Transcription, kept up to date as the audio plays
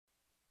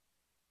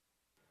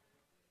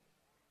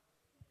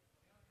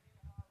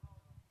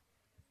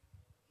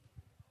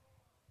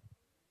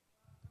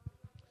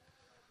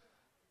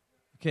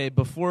Okay,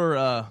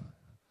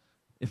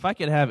 if I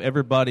could have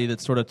everybody that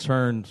sort of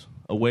turned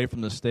away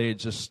from the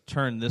stage, just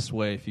turn this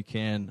way if you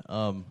can.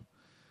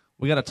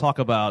 We got to talk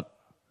about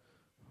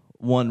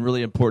one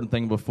really important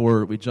thing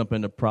before we jump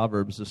into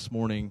Proverbs this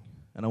morning,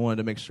 and I wanted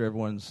to make sure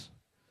everyone's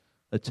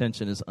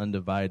attention is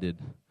undivided.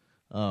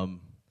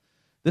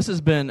 This has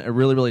been a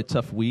really, really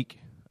tough week.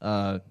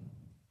 A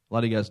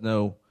lot of you guys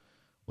know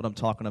what I'm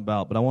talking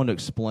about, but I wanted to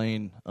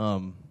explain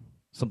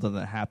something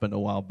that happened a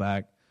while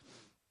back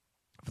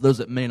for those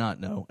that may not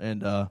know.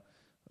 And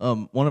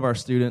one of our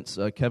students,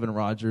 Kevin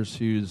Rogers,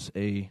 who's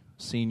a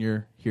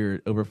senior here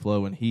at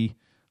Overflow, and he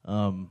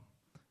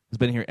has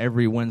been here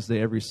every Wednesday,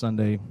 every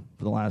Sunday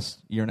for the last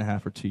year and a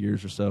half or 2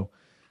 years or so.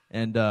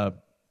 And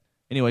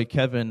anyway,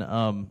 Kevin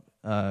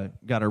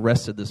got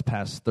arrested this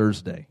past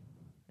Thursday.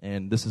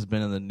 And this has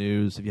been in the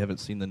news, if you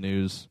haven't seen the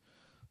news.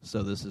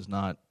 So this is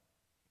not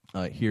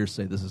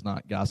hearsay, this is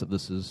not gossip,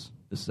 this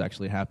has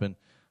actually happened.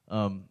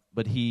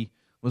 But he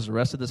was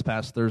arrested this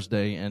past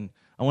Thursday, and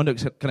I wanted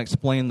to kind of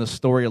explain the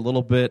story a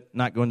little bit,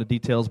 not go into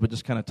details, but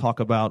just kind of talk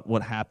about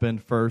what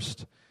happened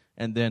first,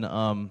 and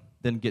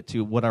then get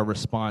to what our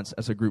response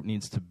as a group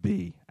needs to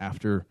be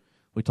after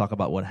we talk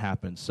about what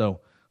happened.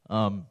 So,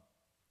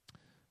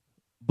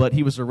 but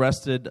he was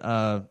arrested.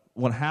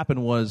 What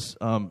happened was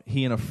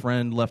he and a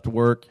friend left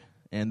work,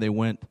 and they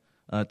went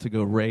to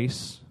go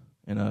race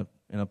in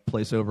a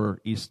place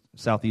over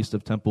southeast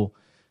of Temple,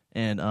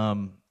 and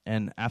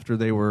after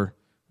they were.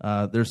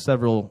 There's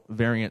several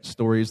variant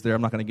stories there.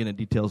 I'm not going to get into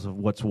details of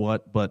what's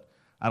what, but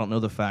I don't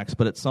know the facts.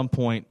 But at some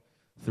point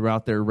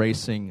throughout their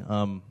racing,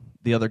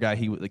 the other guy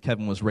that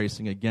Kevin was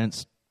racing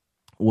against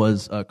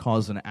was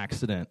caused an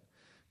accident.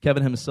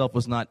 Kevin himself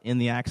was not in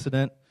the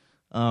accident,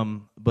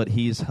 but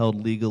he's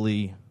held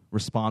legally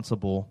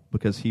responsible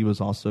because he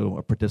was also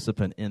a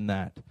participant in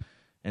that.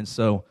 And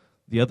so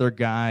the other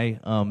guy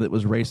that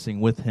was racing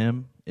with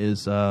him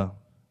is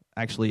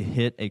actually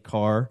hit a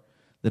car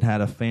that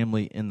had a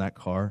family in that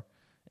car,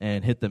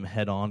 and hit them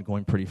head-on,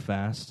 going pretty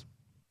fast.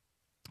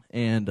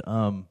 And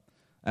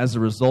as a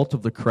result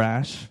of the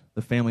crash,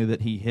 the family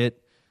that he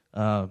hit,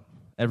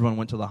 everyone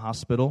went to the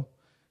hospital,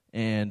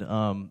 and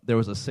there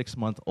was a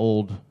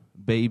 6-month-old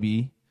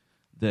baby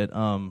that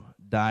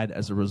died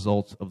as a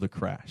result of the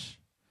crash.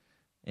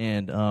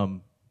 And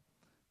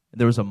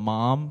there was a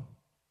mom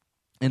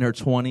in her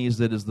 20s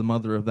that is the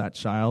mother of that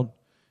child,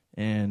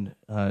 and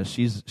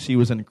she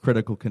was in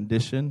critical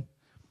condition,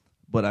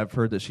 but I've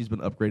heard that she's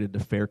been upgraded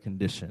to fair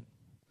condition.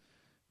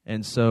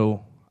 And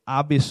so,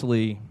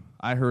 obviously,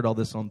 I heard all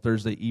this on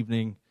Thursday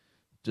evening,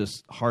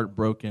 just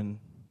heartbroken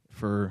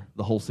for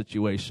the whole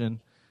situation.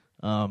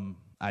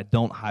 I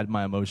don't hide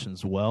my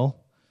emotions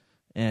well.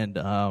 And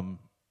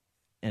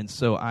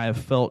so I have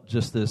felt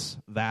just this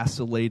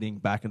vacillating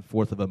back and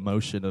forth of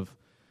emotion of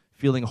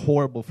feeling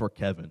horrible for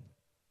Kevin,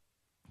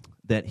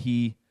 that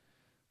he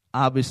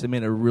obviously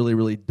made a really,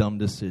 really dumb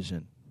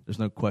decision. There's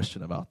no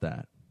question about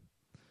that.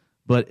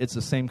 But it's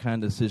the same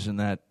kind of decision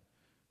that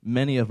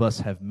many of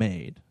us have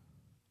made,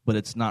 but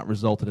it's not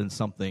resulted in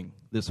something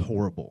this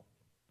horrible.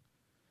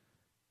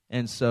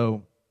 And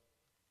so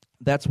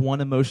that's one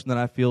emotion that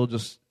I feel.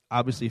 Just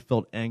obviously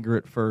felt anger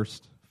at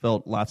first,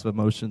 felt lots of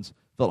emotions,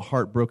 felt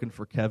heartbroken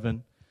for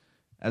Kevin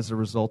as a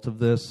result of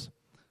this.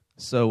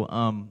 So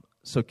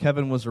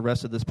Kevin was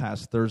arrested this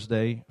past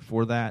Thursday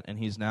for that, and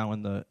he's now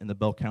in the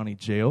Bell County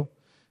Jail.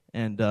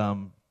 And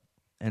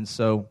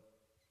so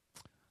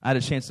I had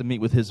a chance to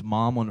meet with his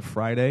mom on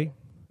Friday,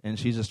 and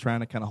she's just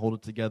trying to kind of hold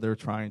it together,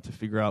 trying to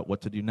figure out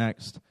what to do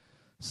next.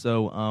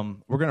 So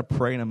we're going to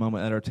pray in a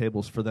moment at our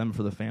tables for them,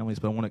 for the families,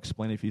 but I want to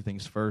explain a few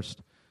things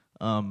first.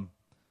 And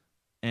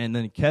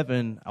then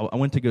Kevin, I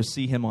went to go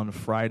see him on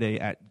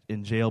Friday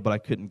in jail, but I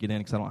couldn't get in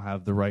because I don't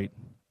have the right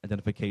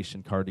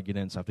identification card to get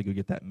in, so I have to go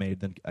get that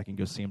made. Then I can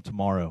go see him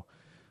tomorrow.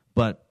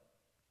 But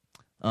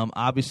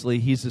obviously,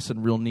 he's just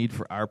in real need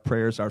for our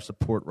prayers, our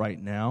support right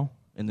now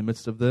in the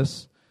midst of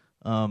this.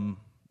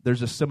 There's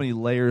just so many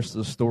layers to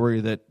the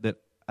story that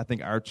I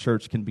think our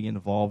church can be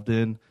involved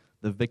in,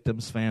 the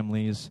victims'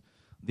 families,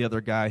 the other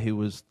guy who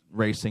was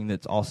racing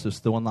that's also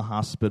still in the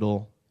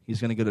hospital. He's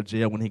going to go to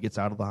jail when he gets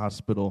out of the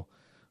hospital.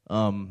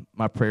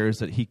 My prayer is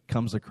that he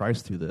comes to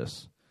Christ through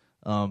this.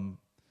 And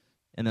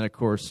then, of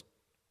course,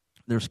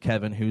 there's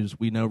Kevin, who's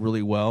we know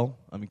really well.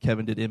 I mean,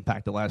 Kevin did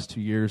impact the last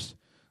 2 years.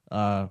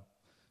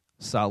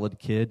 Solid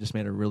kid, just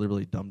made a really,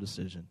 really dumb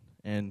decision.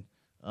 And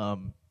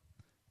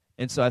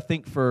so I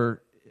think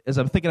as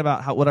I'm thinking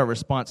about what our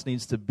response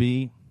needs to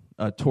be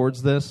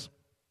towards this,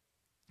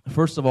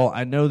 first of all,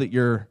 I know that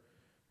your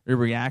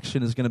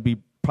reaction is going to be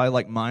probably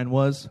like mine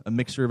was, a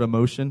mixture of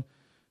emotion,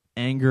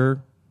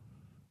 anger,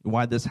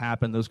 why this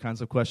happened, those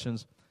kinds of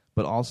questions,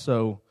 but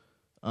also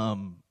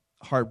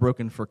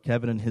heartbroken for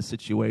Kevin and his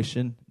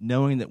situation,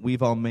 knowing that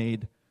we've all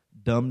made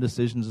dumb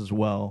decisions as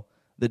well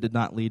that did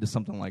not lead to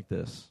something like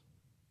this.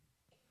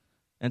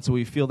 And so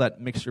we feel that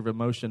mixture of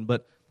emotion,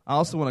 but I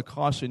also want to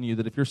caution you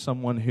that if you're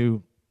someone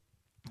who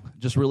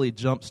just really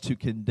jumps to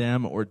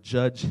condemn or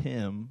judge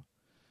him,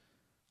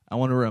 I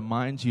want to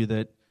remind you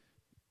that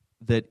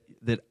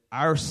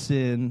our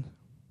sin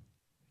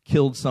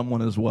killed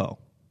someone as well.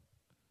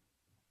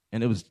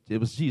 And it was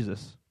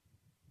Jesus.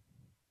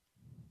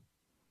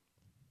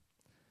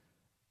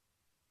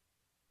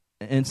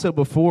 And so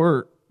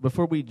before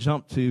we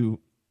jump to,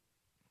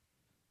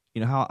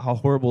 how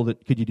horrible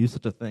that could you do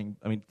such a thing?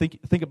 I mean,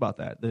 think about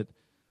that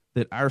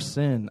our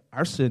sin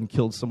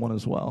killed someone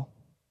as well.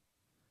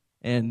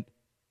 And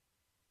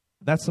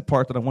that's the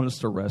part that I want us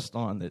to rest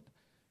on,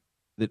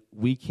 that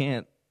we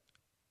can't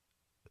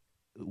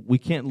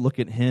look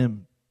at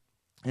him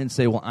and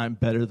say, well, I'm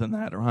better than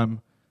that, or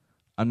I'm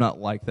not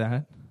like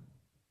that,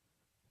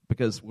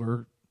 because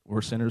we're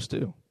sinners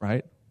too,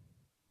 right?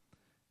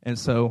 And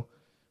so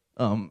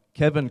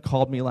Kevin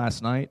called me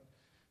last night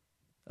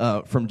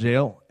from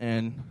jail,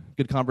 and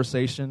good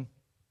conversation.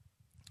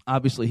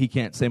 Obviously, he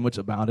can't say much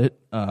about it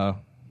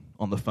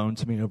on the phone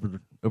to me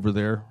over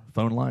their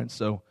phone line,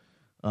 so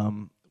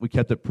we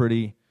kept it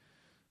pretty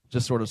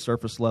just sort of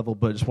surface level,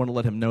 but just want to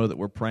let him know that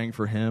we're praying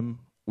for him.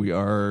 We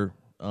are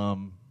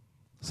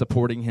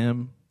supporting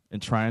him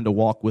and trying to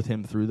walk with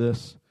him through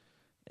this,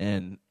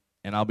 and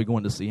I'll be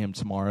going to see him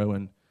tomorrow,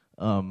 and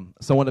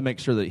so I wanted to make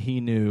sure that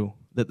he knew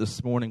that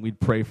this morning we'd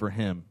pray for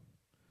him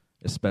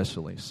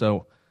especially.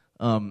 So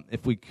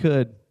if we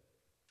could,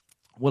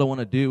 what I want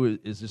to do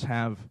is just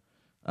have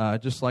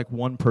just like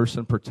one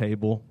person per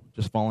table,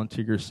 just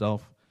volunteer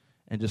yourself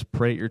and just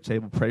pray at your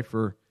table. Pray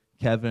for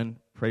Kevin,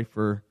 pray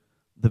for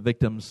the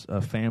victims'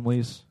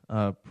 families,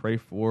 pray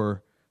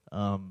for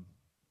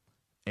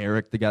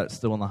Eric, the guy that's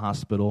still in the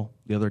hospital,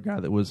 the other guy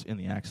that was in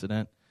the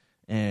accident,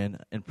 and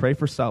pray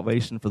for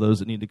salvation for those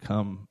that need to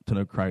come to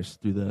know Christ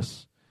through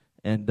this,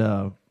 and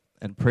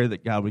pray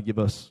that God would give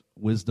us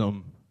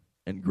wisdom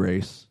and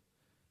grace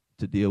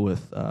to deal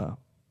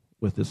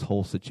with this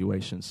whole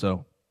situation.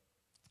 So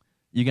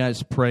you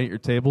guys pray at your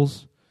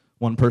tables.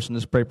 One person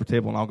just pray per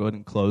table, and I'll go ahead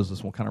and close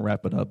this. We'll kind of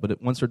wrap it up.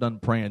 But once they're done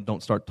praying,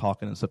 don't start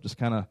talking and stuff. Just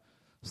kind of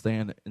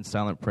stand in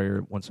silent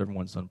prayer once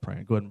everyone's done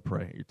praying. Go ahead and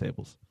pray at your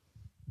tables.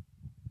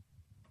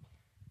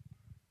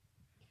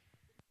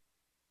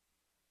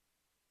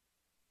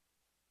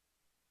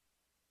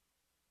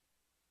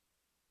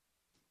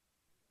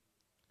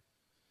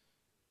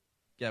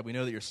 God, we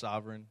know that you're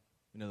sovereign.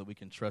 We know that we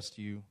can trust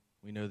you.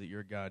 We know that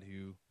you're a God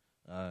who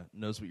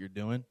knows what you're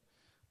doing.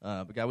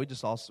 But God,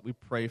 we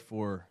pray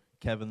for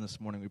Kevin this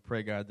morning. We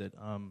pray, God, that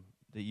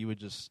you would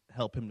just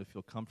help him to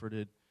feel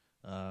comforted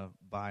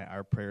by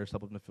our prayers,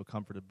 help him to feel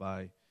comforted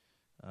by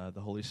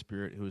the Holy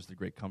Spirit, who is the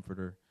great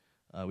comforter.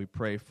 We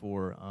pray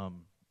for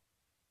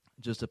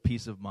just a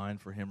peace of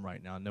mind for him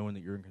right now, knowing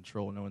that you're in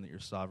control, knowing that you're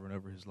sovereign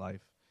over his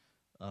life.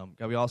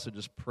 God, we also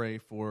just pray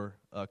for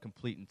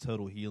complete and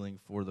total healing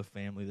for the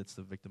family that's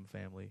the victim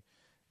family.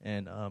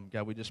 And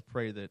God, we just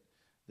pray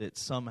that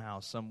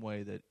somehow, some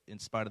way, that in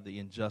spite of the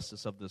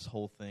injustice of this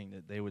whole thing,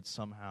 that they would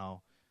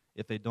somehow,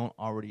 if they don't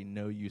already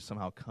know you,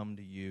 somehow come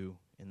to you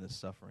in this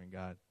suffering,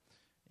 God.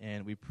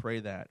 And we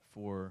pray that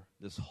for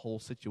this whole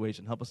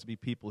situation. Help us to be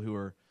people who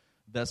are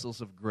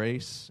vessels of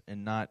grace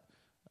and not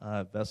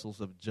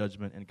vessels of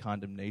judgment and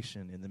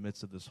condemnation in the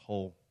midst of this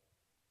whole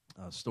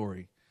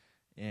story.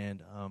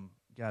 And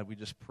God, we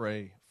just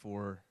pray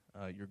for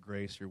your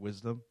grace, your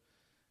wisdom,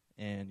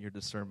 and your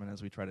discernment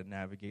as we try to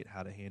navigate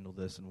how to handle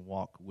this and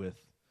walk with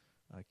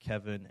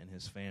Kevin and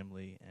his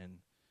family and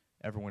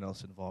everyone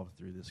else involved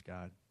through this,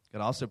 God.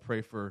 God, I also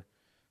pray for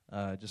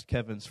just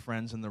Kevin's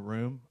friends in the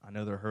room. I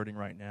know they're hurting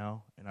right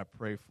now, and I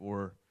pray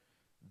for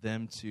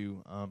them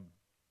to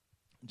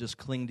just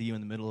cling to you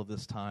in the middle of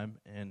this time,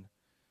 and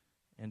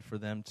for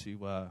them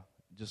to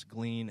just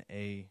glean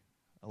a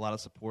lot of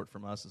support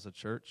from us as a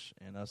church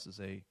and us as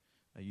a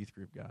youth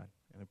group, God.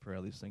 And I pray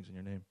all these things in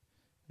your name.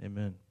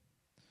 Amen.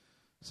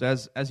 So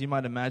as you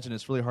might imagine,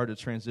 it's really hard to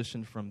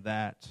transition from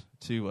that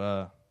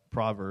to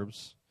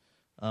Proverbs.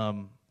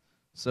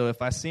 So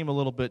if I seem a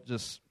little bit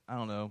just, I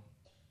don't know,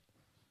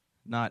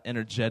 not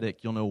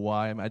energetic, you'll know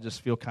why. I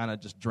just feel kind of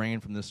just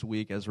drained from this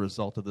week as a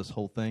result of this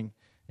whole thing.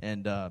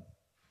 But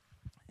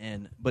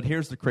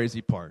here's the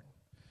crazy part.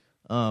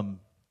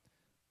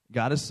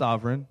 God is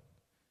sovereign,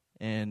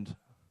 and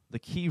the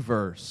key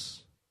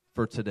verse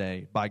for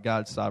today by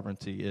God's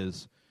sovereignty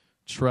is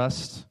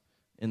trust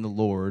in the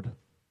Lord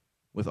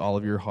with all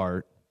of your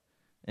heart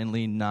and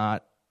lean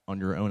not on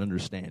your own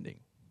understanding.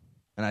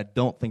 And I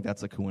don't think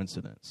that's a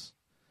coincidence.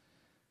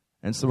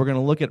 And so we're going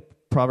to look at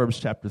Proverbs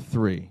chapter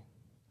 3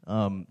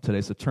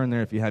 today. So turn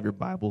there if you have your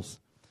Bibles.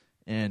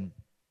 And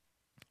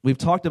we've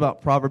talked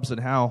about Proverbs and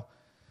how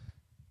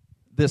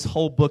this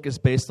whole book is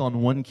based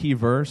on one key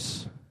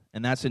verse,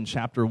 and that's in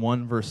chapter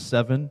 1, verse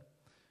 7,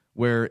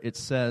 where it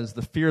says,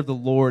 "The fear of the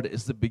Lord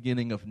is the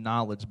beginning of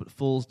knowledge, but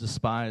fools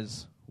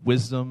despise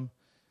wisdom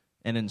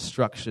and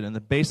instruction." And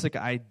the basic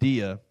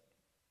idea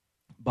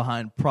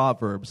behind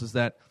Proverbs is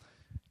that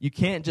you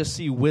can't just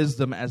see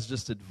wisdom as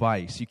just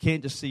advice. You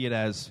can't just see it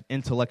as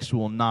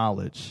intellectual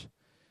knowledge.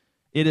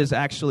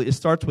 It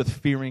starts with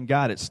fearing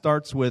God. It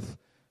starts with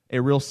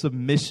a real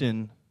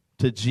submission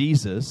to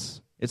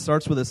Jesus. It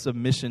starts with a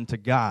submission to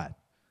God.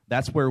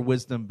 That's where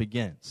wisdom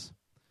begins.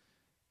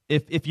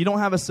 if you don't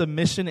have a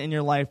submission in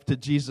your life to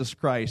Jesus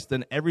Christ,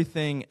 then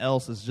everything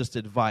else is just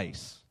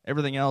advice.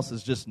 Everything else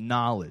is just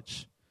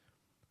knowledge.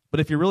 But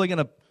if you're really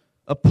going to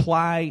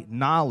apply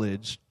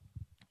knowledge,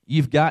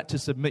 you've got to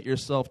submit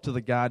yourself to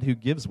the God who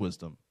gives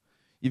wisdom.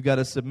 You've got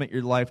to submit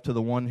your life to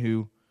the one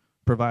who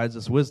provides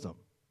us wisdom.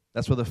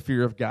 That's where the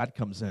fear of God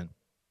comes in.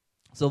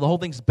 So the whole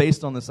thing's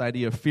based on this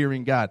idea of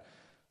fearing God.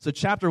 So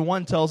chapter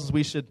 1 tells us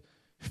we should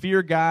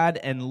fear God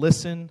and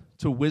listen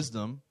to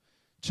wisdom.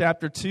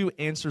 Chapter 2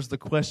 answers the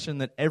question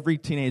that every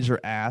teenager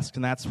asks,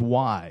 and that's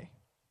why.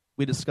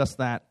 We discussed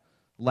that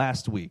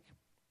last week.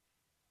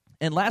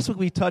 And last week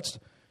we touched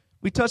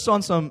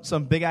on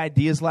some big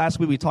ideas last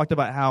week. We talked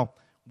about how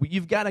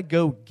you've got to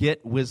go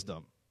get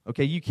wisdom.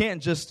 Okay, you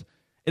can't just,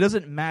 it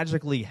doesn't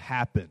magically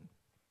happen.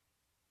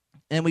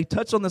 And we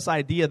touched on this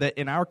idea that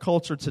in our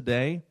culture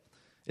today,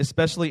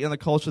 especially in the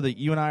culture that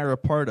you and I are a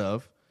part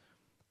of,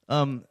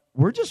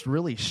 we're just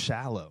really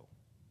shallow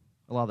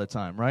a lot of the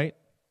time, right?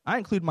 I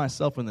include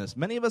myself in this.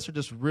 Many of us are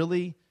just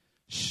really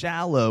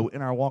shallow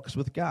in our walks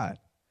with God.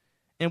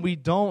 And we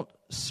don't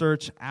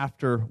search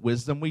after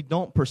wisdom. We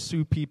don't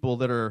pursue people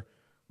that are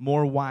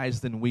more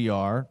wise than we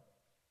are.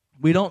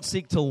 We don't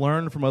seek to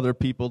learn from other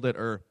people that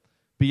are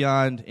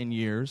beyond in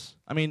years.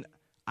 I mean,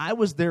 I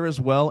was there as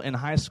well in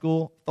high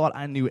school, thought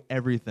I knew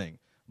everything.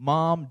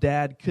 Mom,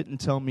 Dad couldn't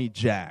tell me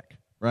jack,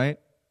 right?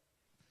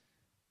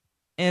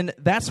 And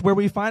that's where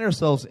we find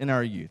ourselves in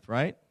our youth,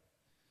 right?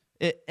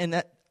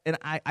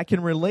 I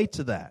can relate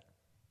to that.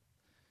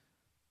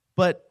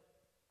 But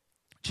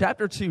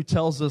chapter 2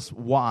 tells us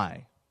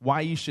why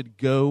you should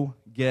go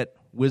get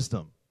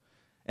wisdom.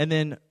 And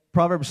then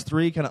Proverbs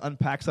 3 kind of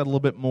unpacks that a little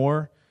bit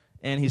more,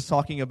 and he's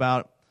talking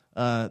about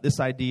this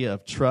idea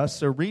of trust.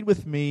 So read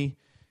with me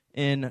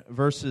in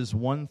verses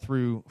 1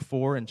 through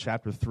 4 in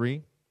chapter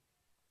 3.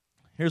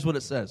 Here's what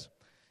it says.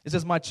 It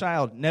says, "My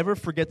child, never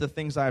forget the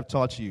things I have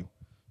taught you.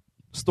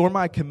 Store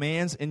my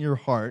commands in your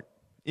heart.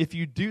 If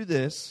you do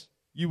this,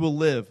 you will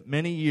live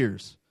many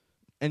years,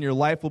 and your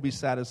life will be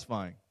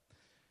satisfying.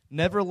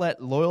 Never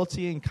let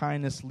loyalty and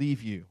kindness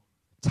leave you.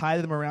 Tie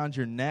them around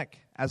your neck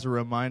as a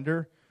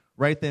reminder.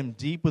 Write them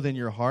deep within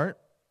your heart.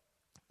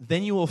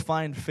 Then you will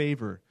find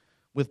favor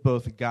with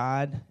both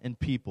God and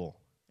people,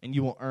 and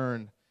you will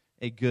earn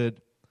a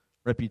good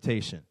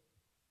reputation."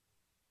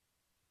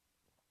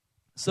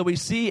 So we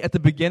see at the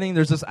beginning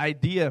there's this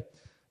idea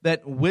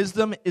that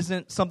wisdom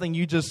isn't something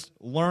you just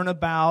learn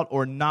about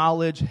or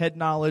knowledge, head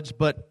knowledge,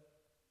 but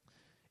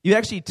you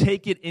actually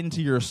take it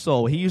into your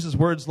soul. He uses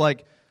words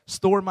like,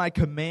 store my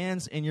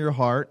commands in your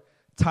heart,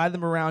 tie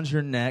them around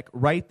your neck,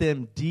 write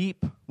them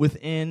deep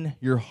within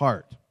your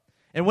heart.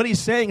 And what he's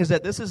saying is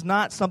that this is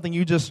not something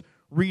you just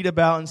read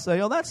about and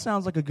say, oh, that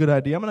sounds like a good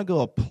idea. I'm going to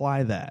go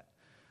apply that.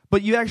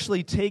 But you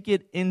actually take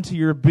it into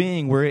your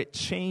being where it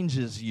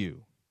changes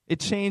you. It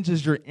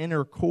changes your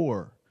inner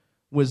core,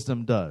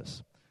 wisdom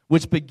does,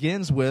 which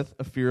begins with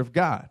a fear of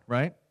God,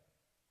 right?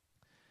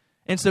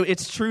 And so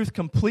its truth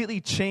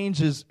completely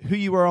changes who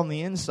you are on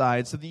the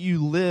inside so that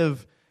you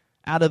live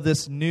out of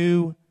this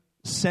new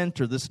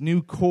center, this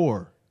new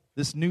core,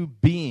 this new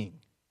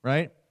being,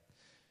 right?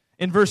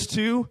 In verse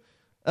 2,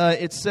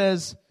 it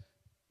says,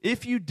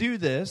 if you do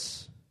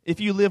this, if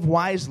you live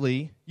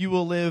wisely, you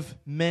will live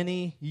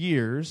many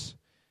years,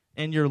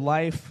 and your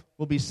life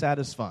will be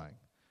satisfying.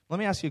 Let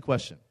me ask you a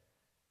question.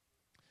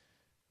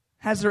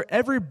 Has there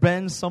ever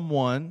been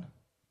someone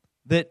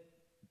that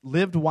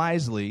lived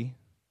wisely,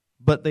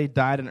 but they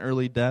died an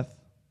early death?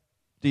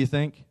 Do you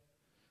think?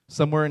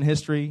 Somewhere in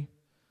history,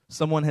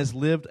 someone has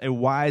lived a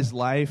wise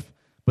life,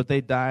 but they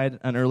died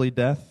an early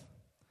death?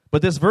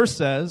 But this verse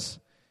says,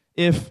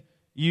 if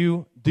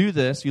you do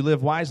this, you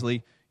live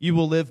wisely, you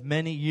will live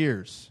many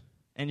years,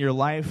 and your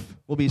life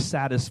will be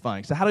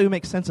satisfying. So how do we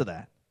make sense of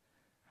that?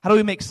 How do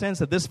we make sense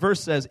that this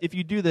verse says, if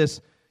you do this,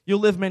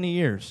 you'll live many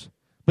years?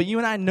 But you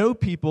and I know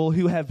people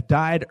who have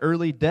died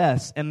early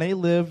deaths, and they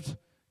lived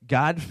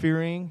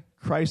God-fearing,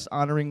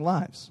 Christ-honoring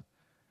lives.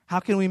 How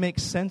can we make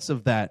sense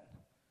of that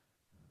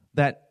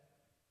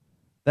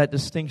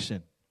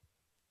distinction?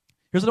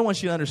 Here's what I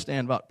want you to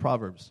understand about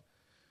Proverbs.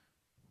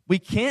 We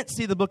can't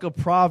see the book of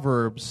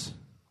Proverbs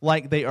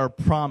like they are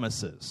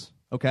promises,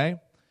 okay?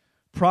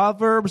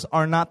 Proverbs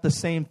are not the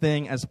same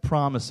thing as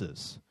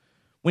promises.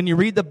 When you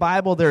read the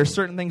Bible, there are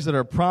certain things that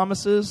are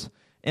promises,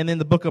 and in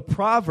the book of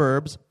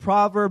Proverbs,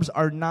 Proverbs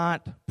are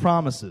not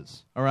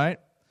promises, all right?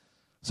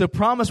 So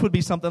promise would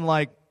be something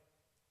like,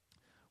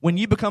 when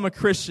you become a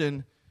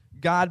Christian,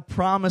 God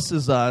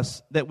promises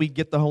us that we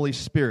get the Holy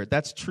Spirit.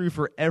 That's true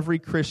for every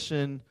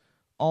Christian,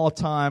 all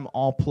time,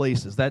 all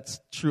places. That's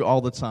true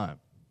all the time.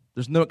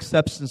 There's no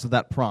exceptions to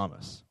that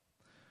promise.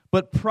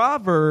 But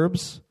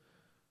Proverbs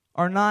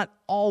are not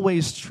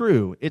always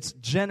true. It's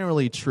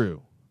generally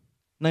true.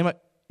 Now you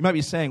might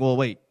be saying, well,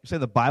 wait, you say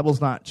the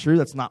Bible's not true?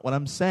 That's not what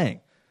I'm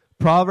saying.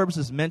 Proverbs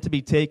is meant to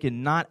be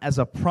taken not as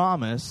a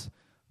promise,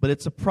 but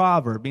it's a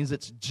proverb. It means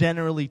it's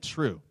generally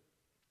true.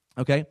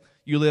 Okay?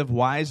 You live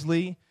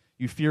wisely,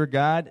 you fear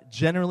God.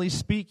 Generally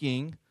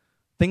speaking,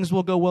 things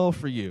will go well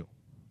for you.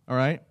 All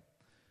right?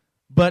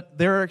 But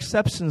there are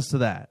exceptions to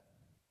that.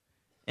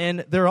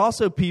 And there are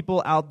also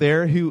people out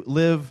there who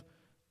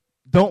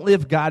don't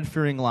live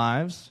God-fearing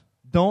lives,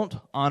 don't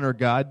honor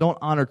God, don't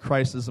honor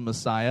Christ as a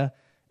Messiah,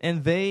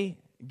 and they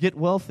get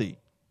wealthy.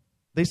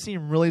 They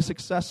seem really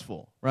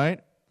successful,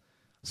 right?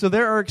 So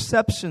there are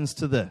exceptions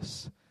to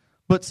this.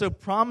 But so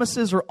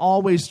promises are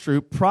always true.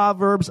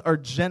 Proverbs are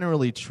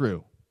generally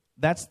true.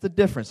 That's the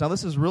difference. Now,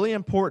 this is really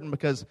important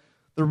because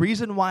the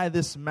reason why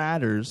this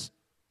matters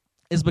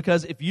is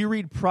because if you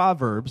read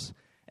Proverbs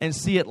and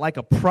see it like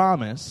a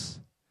promise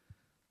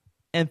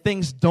and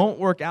things don't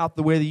work out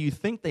the way that you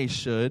think they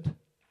should,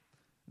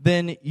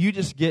 then you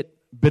just get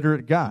bitter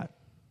at God,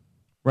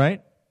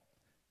 right?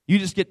 You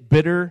just get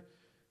bitter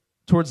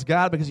towards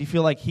God because you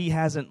feel like he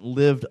hasn't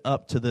lived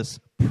up to this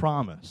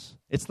promise.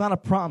 It's not a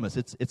promise.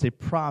 It's a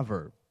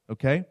proverb,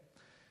 okay?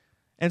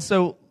 And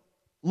so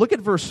look at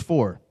verse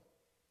 4.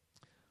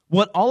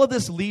 What all of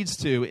this leads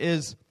to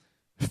is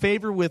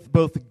favor with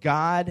both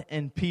God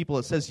and people.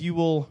 It says you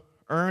will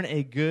earn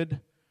a good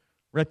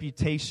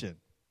reputation.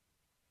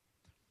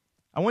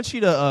 I want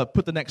you to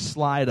put the next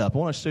slide up. I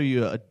want to show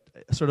you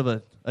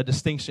a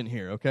distinction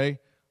here, okay?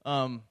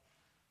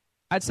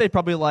 I'd say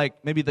probably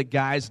like maybe the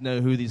guys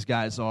know who these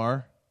guys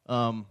are.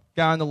 Guy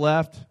on the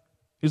left,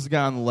 who's the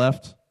guy on the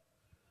left?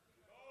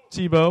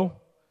 Tebow.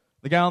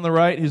 The guy on the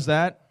right, who's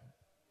that?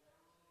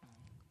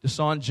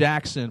 Deshaun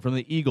Jackson from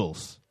the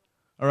Eagles.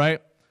 All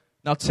right?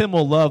 Now, Tim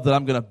will love that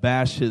I'm going to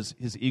bash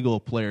his Eagle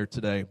player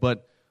today.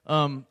 But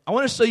I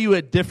want to show you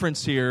a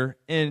difference here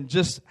in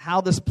just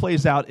how this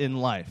plays out in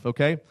life,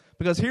 okay?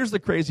 Because here's the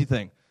crazy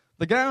thing.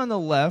 The guy on the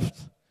left,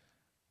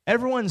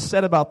 everyone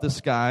said about this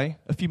guy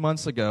a few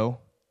months ago,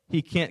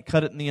 he can't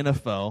cut it in the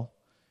NFL.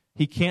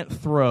 He can't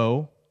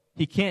throw.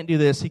 He can't do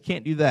this. He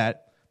can't do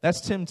that.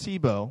 That's Tim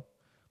Tebow.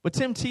 But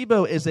Tim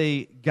Tebow is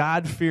a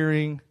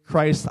God-fearing,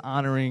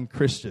 Christ-honoring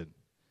Christian.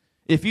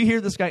 If you hear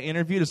this guy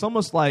interviewed, it's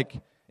almost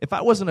like if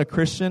I wasn't a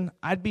Christian,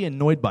 I'd be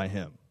annoyed by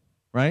him,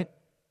 right?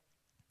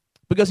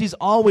 Because he's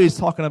always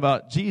talking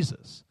about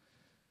Jesus.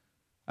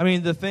 I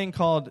mean, the thing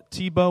called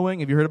Tebowing,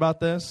 have you heard about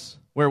this?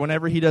 Where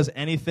whenever he does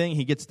anything,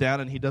 he gets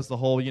down and he does the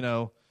whole,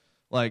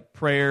 like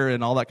prayer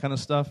and all that kind of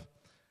stuff.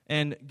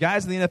 And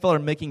guys in the NFL are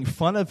making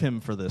fun of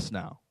him for this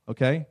now,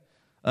 okay?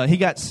 He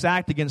got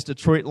sacked against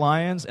Detroit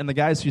Lions, and the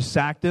guys who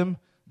sacked him,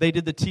 they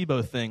did the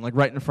Tebow thing, like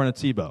right in front of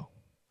Tebow, all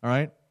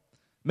right?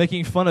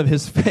 Making fun of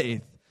his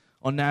faith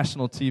on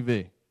national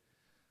TV.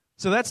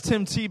 So that's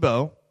Tim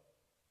Tebow,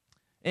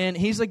 and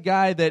he's a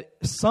guy that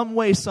some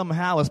way,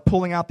 somehow is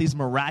pulling out these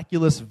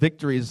miraculous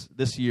victories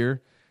this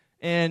year,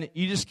 and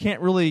you just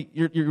can't really,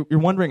 you're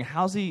wondering,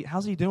 how's he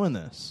doing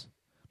this?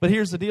 But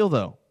here's the deal,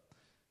 though.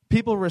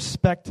 People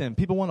respect him.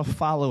 People want to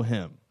follow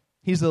him.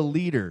 He's a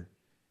leader.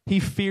 He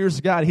fears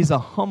God. He's a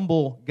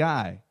humble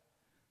guy.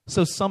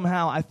 So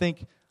somehow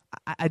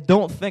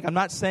I'm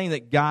not saying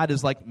that God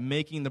is like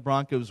making the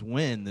Broncos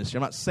win this year.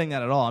 I'm not saying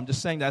that at all. I'm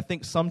just saying that I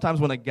think sometimes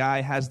when a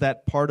guy has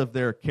that part of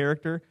their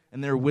character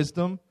and their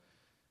wisdom,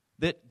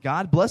 that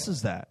God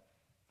blesses that,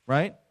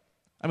 right?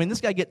 I mean,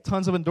 this guy gets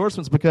tons of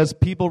endorsements because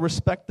people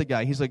respect the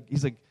guy. He's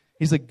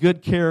a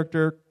good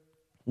character,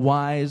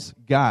 wise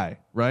guy,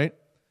 right?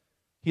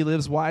 He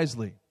lives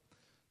wisely.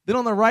 Then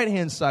on the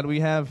right-hand side, we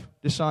have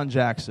Deshaun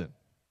Jackson,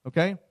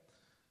 okay?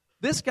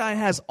 This guy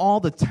has all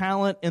the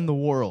talent in the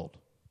world.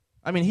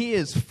 I mean, he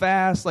is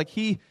fast. Like,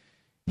 he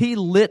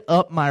lit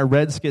up my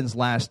Redskins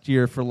last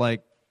year for,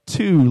 like,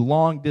 2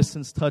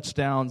 long-distance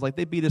touchdowns. Like,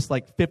 they beat us,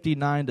 like,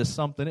 59 to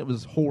something. It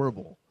was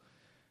horrible.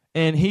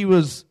 And he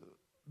was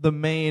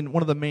one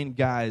of the main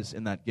guys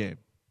in that game.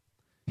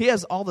 He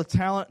has all the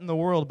talent in the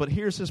world, but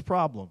here's his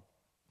problem.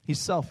 He's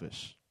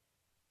selfish.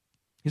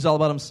 He's all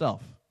about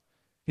himself.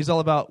 He's all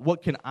about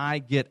what can I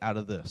get out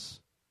of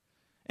this.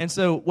 And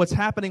so what's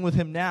happening with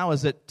him now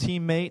is that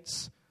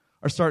teammates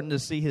are starting to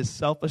see his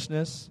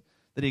selfishness,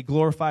 that he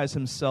glorifies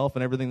himself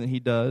and everything that he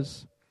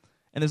does.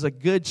 And there's a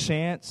good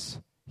chance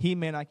he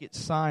may not get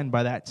signed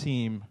by that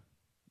team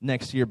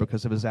next year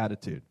because of his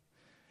attitude.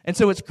 And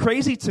so it's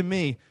crazy to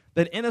me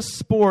that in a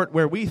sport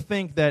where we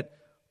think that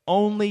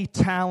only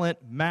talent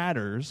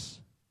matters,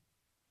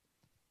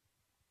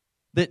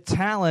 that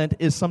talent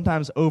is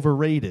sometimes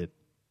overrated,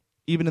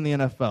 even in the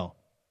NFL.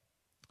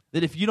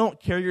 That if you don't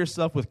carry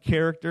yourself with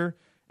character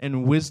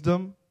and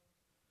wisdom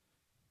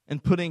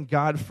and putting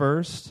God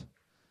first,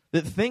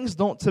 that things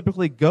don't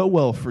typically go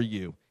well for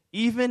you,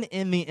 even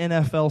in the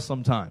NFL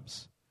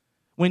sometimes.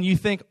 When we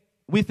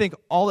think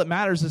all that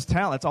matters is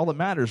talent, that's all that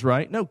matters,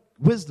 right? No,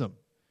 wisdom,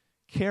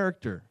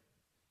 character,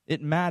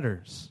 it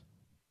matters.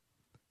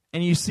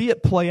 And you see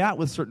it play out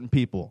with certain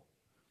people.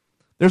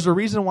 There's a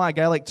reason why a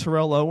guy like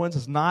Terrell Owens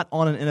is not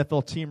on an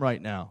NFL team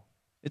right now.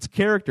 It's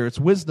character, it's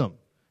wisdom.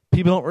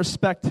 People don't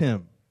respect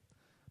him.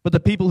 But the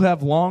people who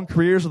have long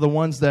careers are the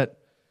ones that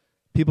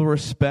people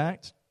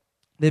respect.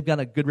 They've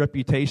got a good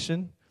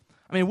reputation.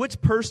 I mean,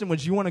 which person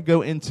would you want to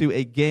go into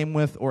a game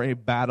with or a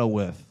battle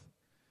with?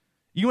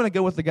 You want to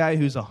go with the guy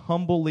who's a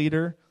humble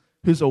leader,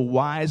 who's a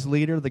wise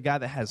leader, the guy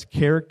that has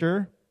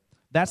character.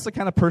 That's the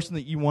kind of person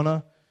that you want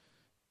to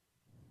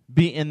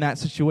be in that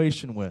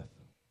situation with.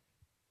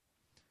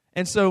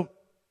 And so,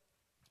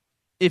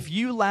 if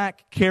you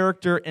lack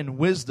character and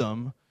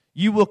wisdom,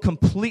 you will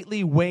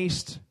completely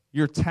waste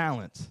your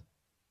talent.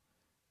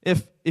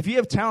 If you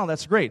have talent,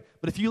 that's great.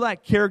 But if you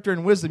lack character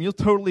and wisdom, you'll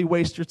totally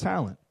waste your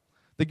talent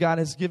that God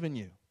has given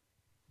you.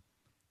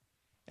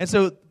 And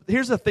so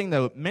here's the thing,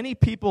 though. Many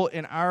people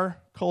in our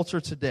culture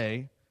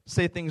today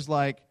say things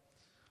like,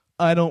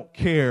 I don't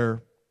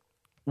care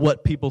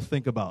what people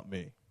think about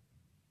me.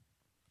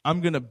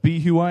 I'm going to be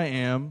who I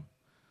am.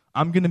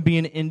 I'm going to be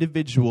an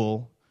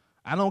individual.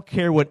 I don't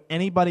care what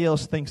anybody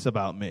else thinks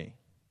about me.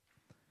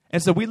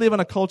 And so we live in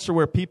a culture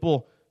where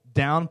people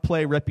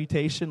downplay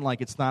reputation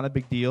like it's not a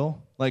big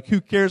deal. Like,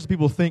 who cares what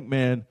people think,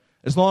 man?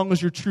 As long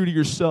as you're true to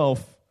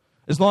yourself,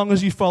 as long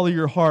as you follow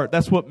your heart,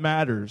 that's what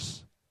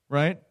matters,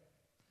 right?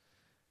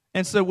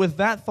 And so with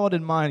that thought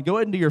in mind, go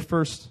ahead and do your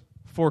first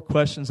 4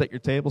 questions at your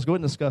tables. Go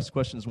ahead and discuss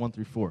questions 1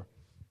 through 4.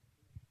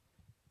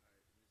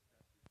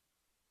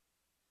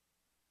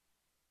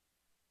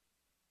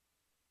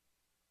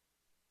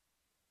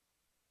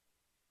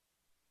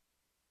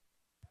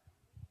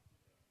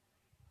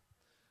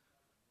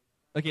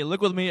 Okay,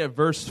 look with me at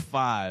verse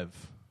 5.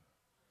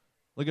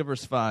 Look at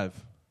verse 5.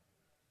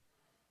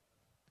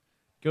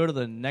 Go to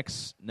the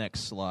next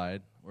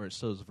slide where it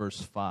shows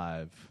verse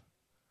 5.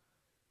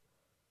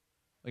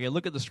 Okay,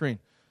 look at the screen.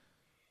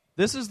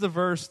 This is the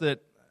verse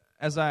that,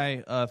 as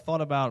I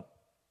thought about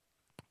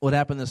what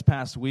happened this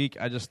past week,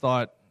 I just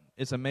thought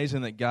it's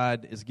amazing that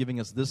God is giving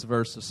us this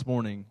verse this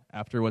morning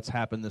after what's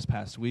happened this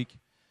past week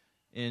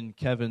in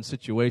Kevin's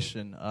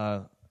situation.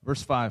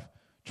 Verse 5,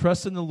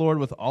 trust in the Lord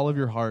with all of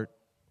your heart.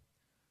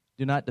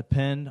 Do not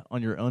depend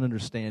on your own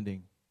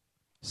understanding.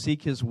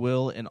 Seek His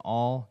will in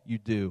all you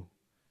do,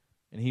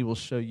 and He will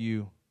show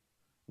you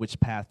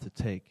which path to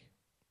take.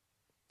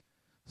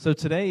 So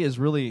today is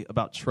really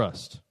about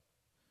trust.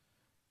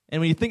 And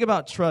when you think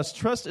about trust,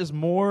 trust is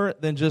more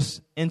than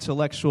just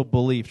intellectual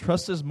belief.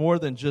 Trust is more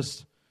than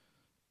just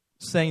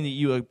saying that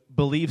you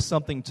believe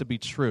something to be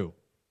true.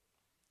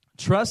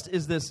 Trust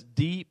is this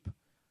deep,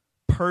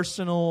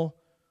 personal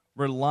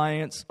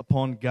reliance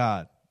upon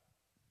God.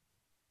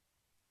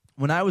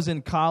 When I was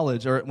in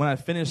college, or when I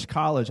finished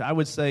college, I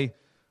would say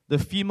the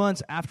few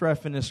months after I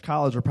finished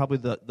college were probably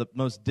the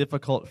most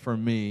difficult for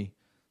me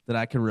that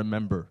I can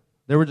remember.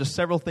 There were just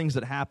several things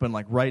that happened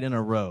like right in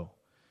a row.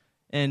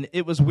 And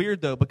it was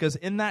weird, though, because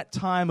in that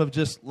time of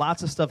just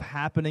lots of stuff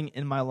happening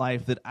in my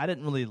life that I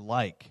didn't really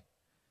like,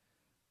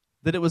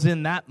 that it was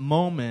in that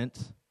moment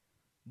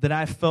that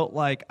I felt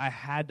like I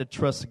had to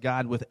trust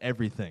God with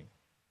everything.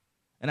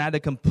 And I had to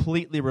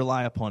completely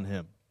rely upon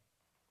Him.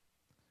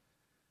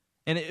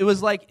 And it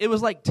was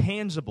like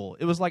tangible.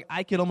 It was like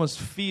I could almost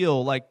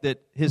feel like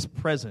that His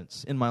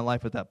presence in my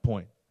life at that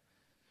point.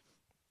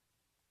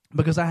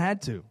 Because I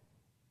had to.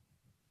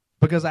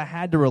 Because I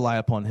had to rely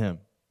upon Him.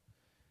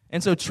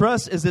 And so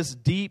trust is this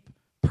deep,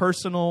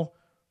 personal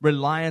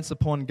reliance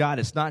upon God.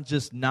 It's not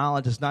just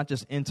knowledge. It's not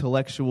just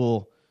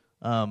intellectual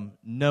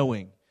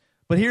knowing.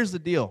 But here's the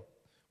deal.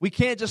 We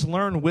can't just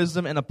learn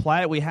wisdom and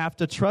apply it. We have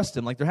to trust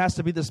Him. Like, there has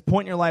to be this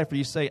point in your life where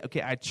you say,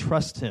 okay, I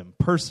trust Him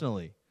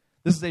personally.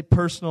 This is a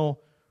personal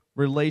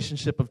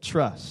relationship of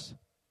trust.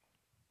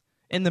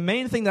 And the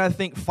main thing that I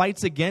think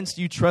fights against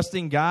you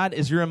trusting God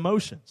is your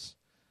emotions.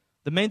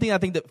 The main thing I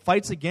think that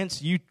fights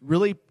against you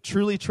really,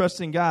 truly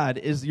trusting God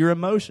is your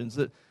emotions.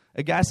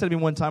 A guy said to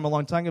me one time, a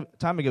long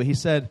time ago, he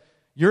said,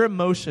 your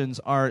emotions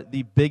are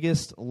the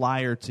biggest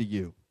liar to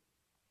you.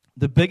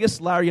 The biggest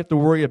liar you have to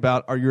worry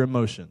about are your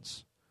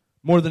emotions.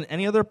 More than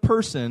any other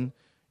person,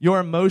 your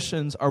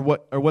emotions are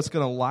what's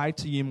going to lie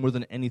to you more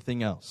than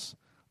anything else.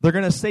 They're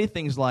going to say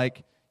things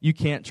like, you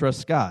can't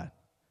trust God.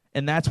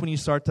 And that's when you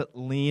start to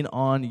lean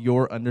on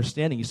your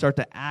understanding. You start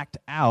to act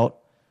out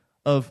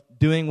of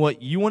doing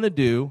what you want to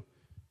do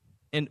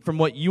and from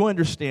what you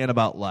understand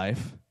about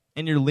life,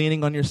 and you're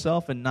leaning on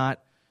yourself and not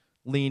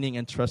leaning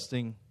and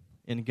trusting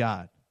in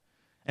God.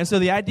 And so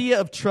the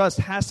idea of trust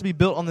has to be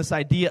built on this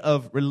idea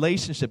of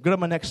relationship. Go to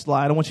my next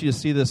slide. I want you to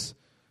see this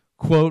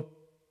quote.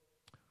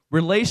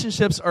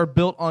 Relationships are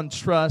built on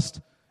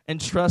trust,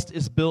 and trust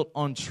is built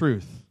on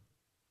truth.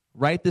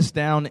 Write this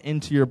down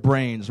into your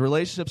brains.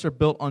 Relationships are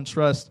built on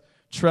trust.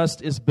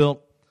 Trust is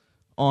built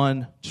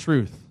on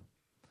truth.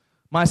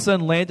 My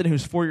son Landon,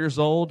 who's 4 years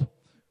old,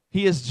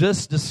 he has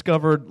just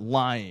discovered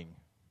lying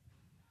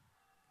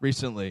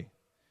recently.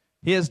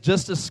 He has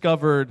just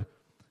discovered,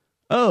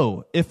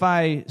 if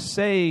I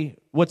say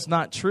what's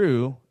not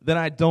true, then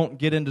I don't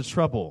get into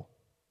trouble.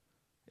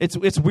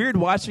 It's weird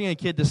watching a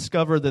kid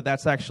discover that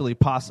that's actually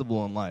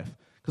possible in life.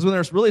 Because when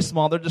they're really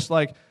small, they're just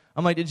like,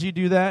 I'm like, did you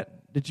do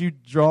that? Did you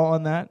draw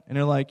on that? And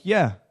they're like,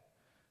 yeah.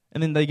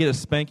 And then they get a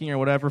spanking or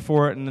whatever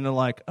for it, and then they're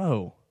like,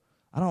 oh,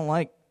 I don't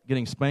like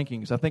getting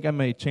spankings. I think I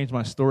may change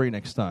my story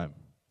next time.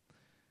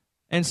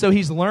 And so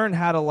he's learned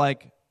how to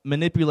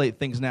manipulate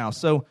things now.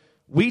 So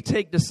we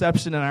take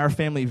deception in our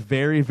family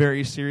very,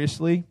 very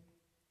seriously,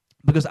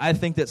 because I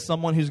think that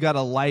someone who's got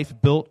a life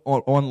built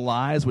on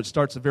lies, which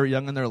starts very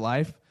young in their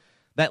life,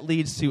 that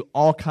leads to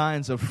all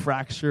kinds of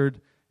fractured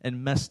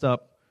and messed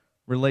up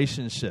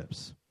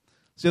relationships.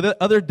 So the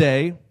other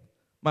day,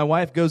 my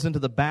wife goes into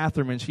the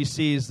bathroom and she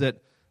sees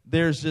that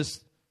there's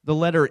just the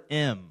letter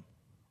M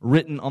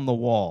written on the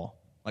wall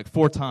like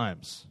 4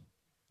 times.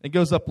 It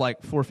goes up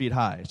like 4 feet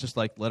high. It's just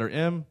like letter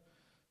M,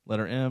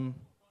 letter M,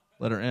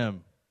 letter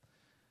M.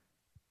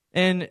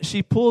 And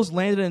she pulls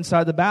Landon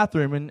inside the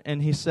bathroom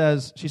and she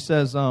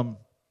says,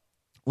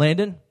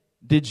 Landon,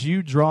 did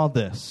you draw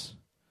this?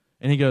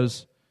 And he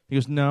goes,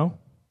 no.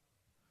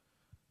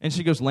 And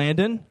she goes,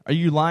 Landon, are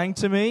you lying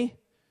to me?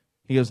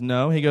 He goes,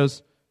 no. She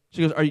goes,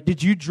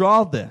 did you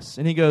draw this?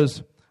 And he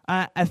goes,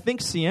 I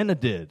think Sienna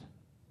did.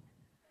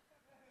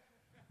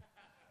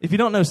 If you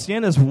don't know,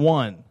 Sienna's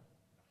 1.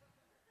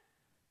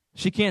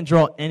 She can't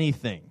draw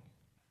anything.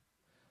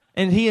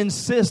 And he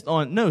insists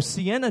on, no,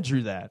 Sienna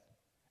drew that.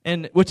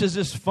 And which is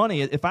just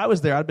funny. If I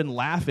was there, I'd been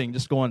laughing,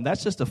 just going,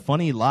 that's just a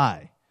funny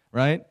lie,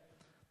 right?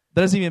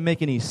 That doesn't even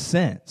make any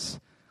sense.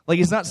 Like,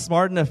 he's not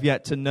smart enough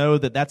yet to know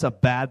that that's a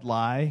bad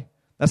lie.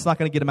 That's not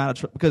going to get him out of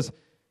trouble because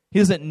he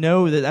doesn't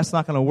know that that's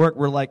not going to work.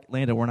 We're like,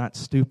 Landon, we're not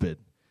stupid.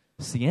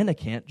 Sienna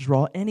can't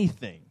draw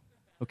anything,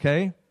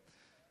 okay?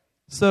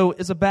 So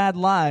it's a bad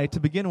lie to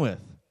begin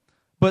with.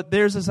 But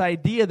there's this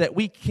idea that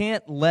we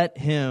can't let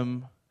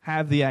him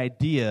have the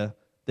idea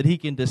that he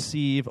can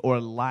deceive or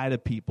lie to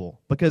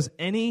people. Because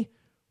any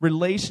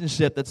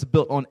relationship that's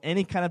built on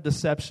any kind of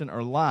deception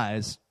or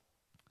lies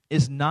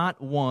is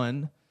not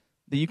one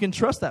that you can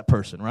trust that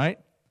person, right?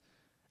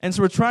 And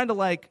so we're trying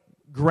to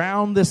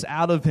ground this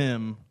out of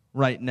him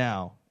right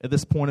now at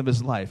this point of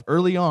his life,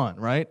 early on,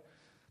 right?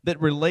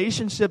 That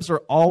relationships are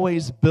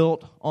always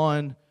built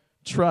on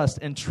trust,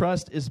 and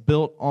trust is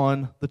built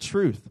on the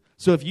truth.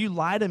 So if you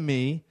lie to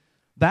me,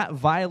 that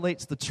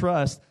violates the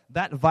trust,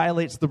 that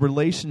violates the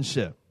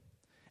relationship.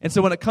 And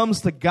so when it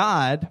comes to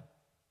God,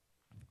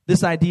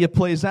 this idea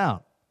plays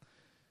out.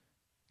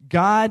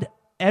 God,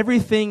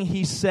 everything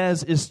he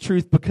says is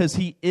truth because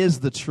he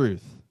is the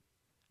truth.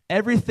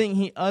 Everything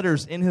he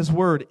utters in his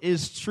word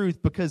is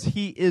truth because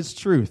he is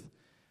truth.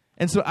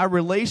 And so our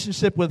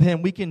relationship with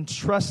him, we can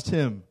trust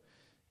him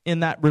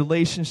in that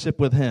relationship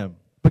with him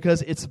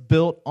because it's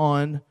built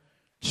on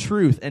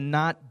truth and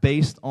not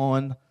based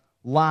on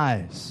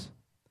lies.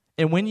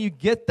 And when you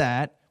get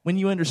that, when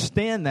you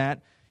understand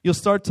that, you'll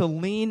start to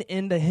lean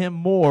into him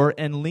more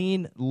and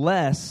lean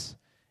less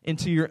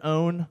into your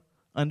own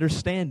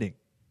understanding.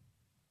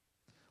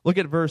 Look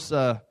at verse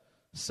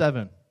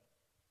 7.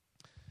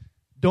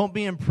 Don't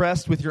be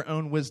impressed with your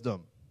own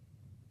wisdom.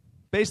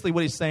 Basically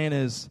what he's saying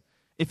is,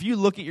 if you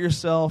look at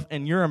yourself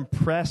and you're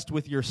impressed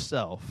with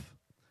yourself,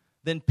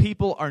 then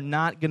people are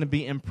not going to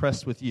be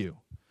impressed with you.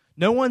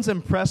 No one's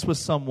impressed with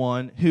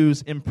someone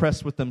who's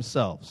impressed with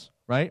themselves,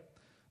 right?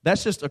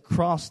 That's just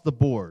across the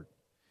board.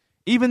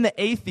 Even the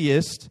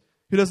atheist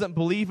who doesn't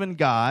believe in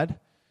God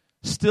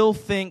still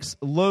thinks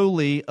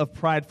lowly of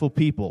prideful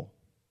people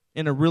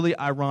in a really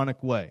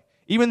ironic way.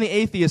 Even the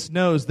atheist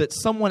knows that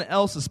someone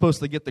else is supposed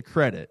to get the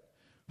credit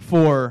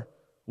for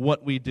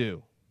what we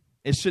do.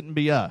 It shouldn't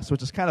be us,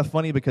 which is kind of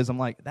funny because I'm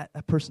like,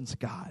 that person's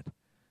God.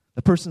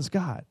 The person's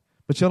God.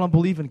 But y'all don't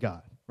believe in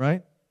God,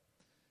 right?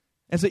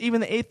 And so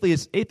even the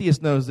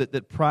atheist knows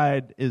that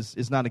pride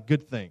is not a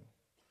good thing.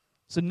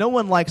 So no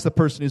one likes the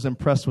person who's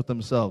impressed with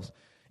themselves.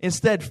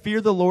 Instead,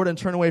 fear the Lord and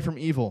turn away from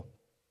evil.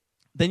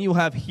 Then you'll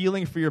have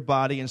healing for your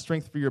body and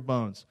strength for your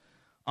bones.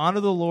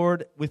 Honor the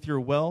Lord with your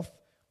wealth,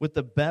 with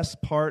the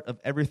best part of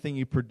everything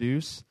you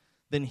produce.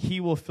 Then he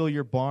will fill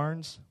your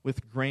barns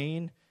with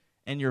grain,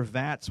 and your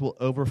vats will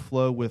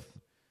overflow with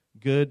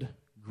good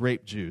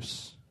grape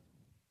juice.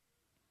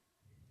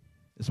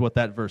 Is what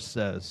that verse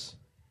says.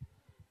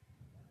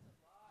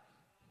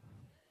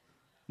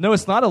 No,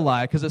 it's not a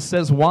lie because it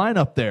says wine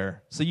up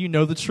there, so you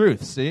know the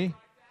truth, see?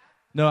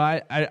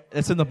 No,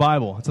 it's in the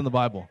Bible. It's in the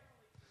Bible.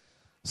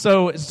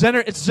 So it's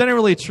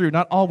generally true,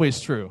 not always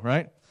true,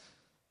 right?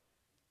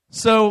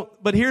 So,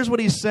 but here's what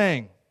he's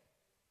saying.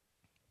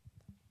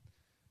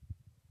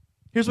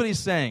 Here's what he's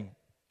saying.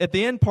 At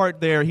the end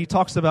part there, he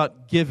talks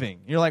about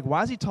giving. You're like,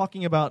 why is he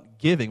talking about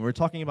giving? We're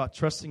talking about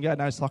trusting God,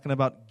 now he's talking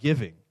about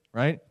giving,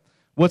 right?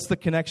 What's the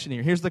connection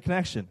here? Here's the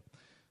connection.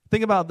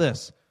 Think about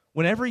this.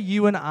 Whenever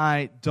you and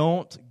I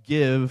don't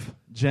give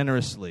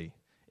generously,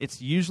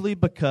 it's usually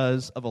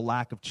because of a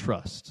lack of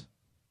trust,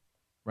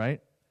 right?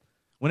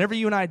 Whenever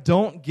you and I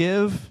don't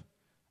give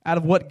out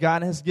of what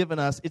God has given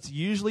us, it's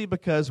usually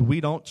because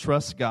we don't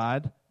trust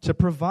God to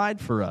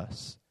provide for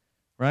us,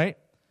 right?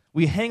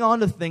 We hang on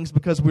to things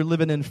because we're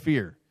living in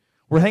fear.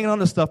 We're hanging on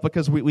to stuff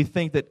because we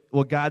think that,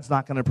 well, God's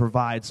not going to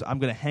provide, so I'm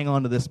going to hang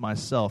on to this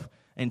myself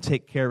and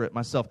take care of it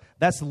myself.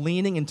 That's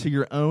leaning into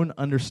your own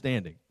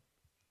understanding.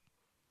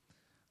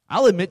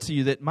 I'll admit to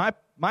you that my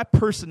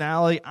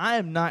personality, I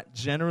am not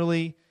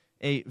generally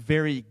a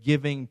very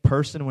giving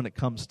person when it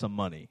comes to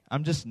money.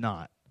 I'm just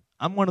not.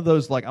 I'm one of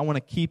those, like, I want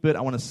to keep it,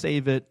 I want to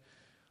save it,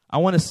 I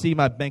want to see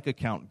my bank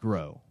account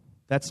grow.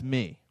 That's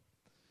me,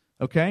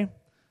 okay?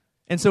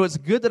 And so it's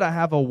good that I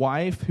have a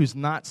wife who's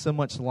not so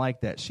much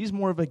like that. She's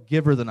more of a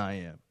giver than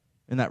I am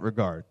in that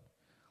regard.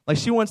 Like,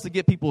 she wants to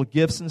get people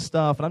gifts and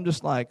stuff, and I'm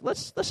just like,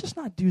 let's just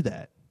not do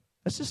that.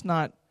 That's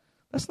not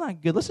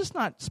good. Let's just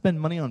not spend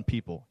money on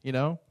people, you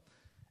know?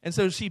 And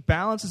so she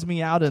balances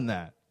me out in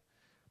that.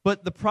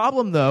 But the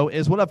problem, though,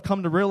 is what I've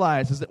come to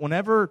realize is that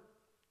whenever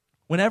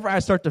I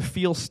start to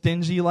feel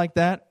stingy like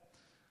that,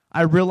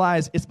 I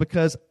realize it's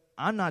because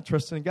I'm not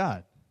trusting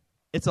God.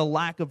 It's a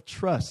lack of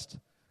trust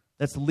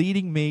that's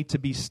leading me to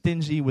be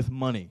stingy with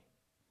money.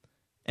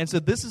 And so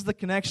this is the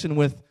connection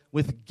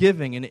with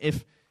giving. And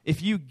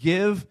if you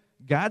give,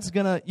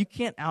 you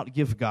can't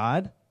outgive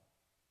God.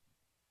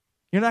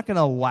 You're not going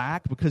to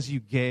lack because you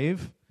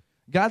gave.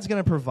 God's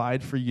going to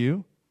provide for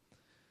you.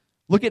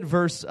 Look at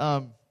verse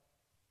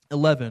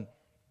 11,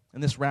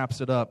 and this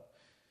wraps it up.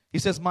 He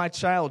says, "My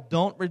child,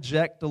 don't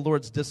reject the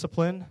Lord's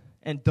discipline,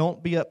 and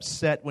don't be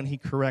upset when he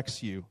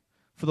corrects you.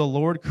 For the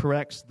Lord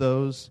corrects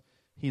those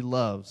he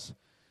loves,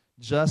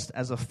 just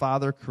as a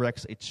father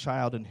corrects a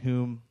child in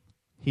whom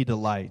he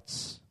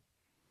delights."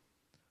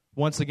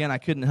 Once again, I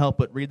couldn't help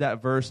but read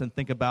that verse and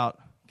think about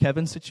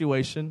Kevin's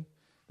situation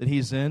that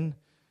he's in,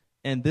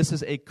 and this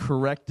is a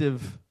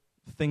corrective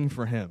thing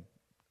for him.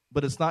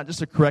 But it's not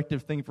just a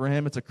corrective thing for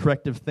him, it's a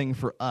corrective thing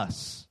for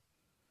us.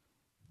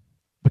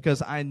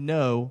 Because I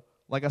know,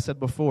 like I said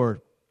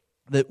before,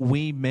 that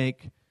we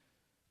make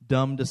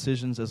dumb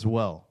decisions as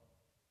well.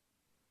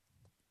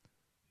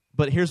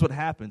 But here's what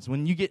happens.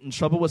 When you get in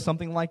trouble with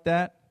something like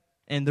that,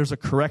 and there's a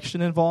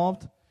correction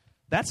involved,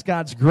 that's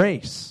God's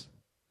grace.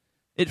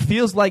 It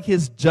feels like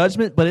his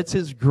judgment, but it's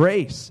his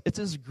grace. It's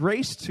his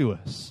grace to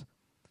us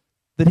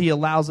that he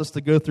allows us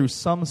to go through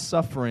some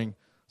suffering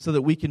so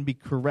that we can be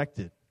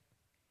corrected.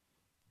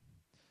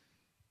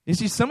 You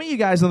see, some of you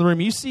guys in the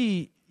room, you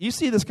see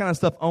this kind of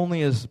stuff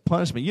only as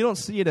punishment. You don't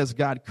see it as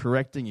God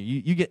correcting you.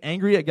 You get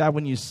angry at God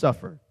when you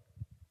suffer.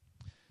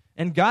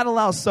 And God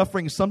allows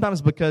suffering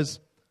sometimes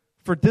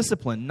for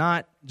discipline,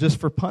 not just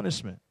for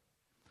punishment.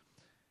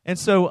 And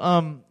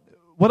so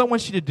what I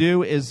want you to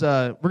do is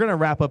we're going to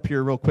wrap up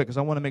here real quick because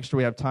I want to make sure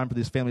we have time for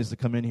these families to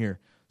come in here.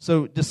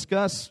 So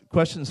discuss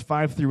questions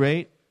 5 through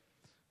 8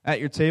 at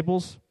your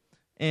tables.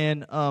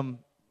 And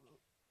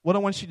what I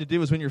want you to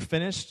do is when you're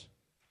finished,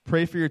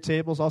 pray for your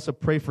tables. Also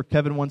pray for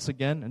Kevin once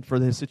again and for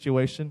his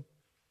situation.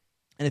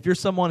 And if you're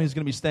someone who's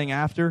going to be staying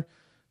after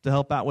to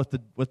help out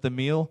with the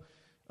meal,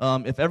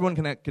 if everyone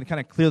can kind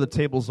of clear the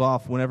tables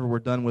off whenever we're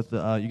done with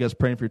you guys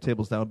praying for your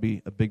tables, that would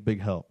be a big, big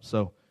help.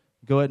 So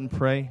go ahead and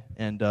pray,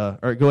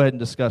 or go ahead and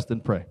discuss, then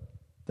pray.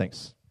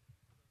 Thanks.